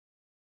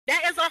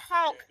That is a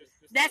hawk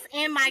that's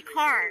in my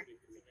car.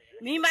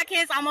 Me and my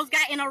kids almost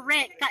got in a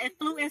wreck. It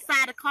flew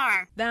inside the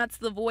car. That's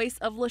the voice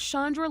of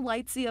LaShondra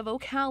Lightsey of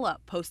Ocala,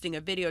 posting a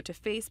video to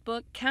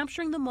Facebook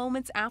capturing the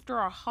moments after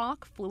a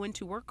hawk flew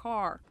into her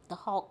car. The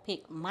hawk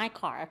picked my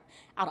car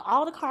out of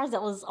all the cars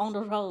that was on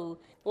the road.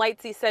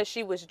 Lightsey says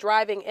she was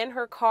driving in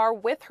her car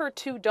with her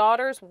 2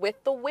 daughters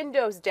with the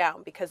windows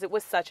down because it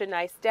was such a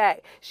nice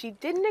day. She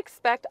didn't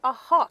expect a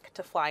hawk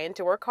to fly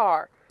into her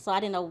car. So I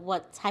didn't know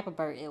what type of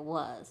bird it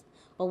was.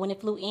 But when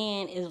it flew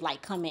in, it was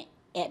like coming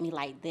at me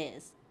like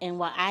this. And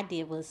what I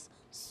did was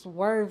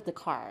swerve the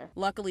car.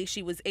 Luckily,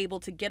 she was able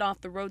to get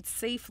off the road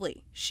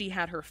safely. She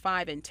had her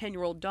 5- and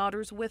 10-year-old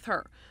daughters with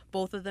her,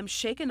 both of them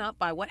shaken up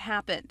by what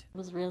happened. It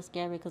was real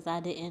scary because I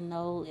didn't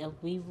know if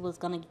we was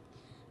going to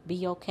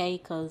be okay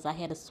because I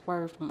had to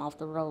swerve from off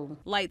the road.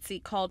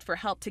 Lightsey called for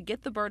help to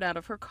get the bird out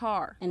of her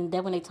car. And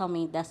then when they told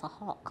me that's a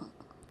hawk,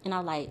 and I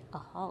was like, a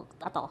hawk?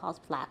 I thought hawks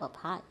fly up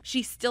high.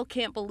 She still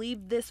can't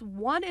believe this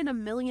 1 in a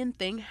million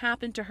thing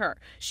happened to her.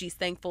 She's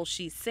thankful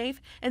she's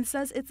safe and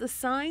says it's a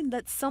sign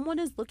that someone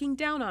is looking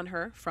down on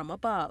her from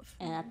above.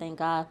 And I think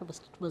God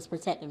was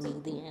protecting me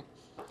then,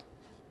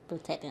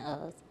 protecting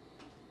us.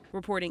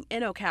 Reporting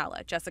in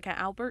Ocala, Jessica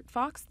Albert,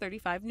 Fox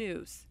 35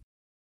 News.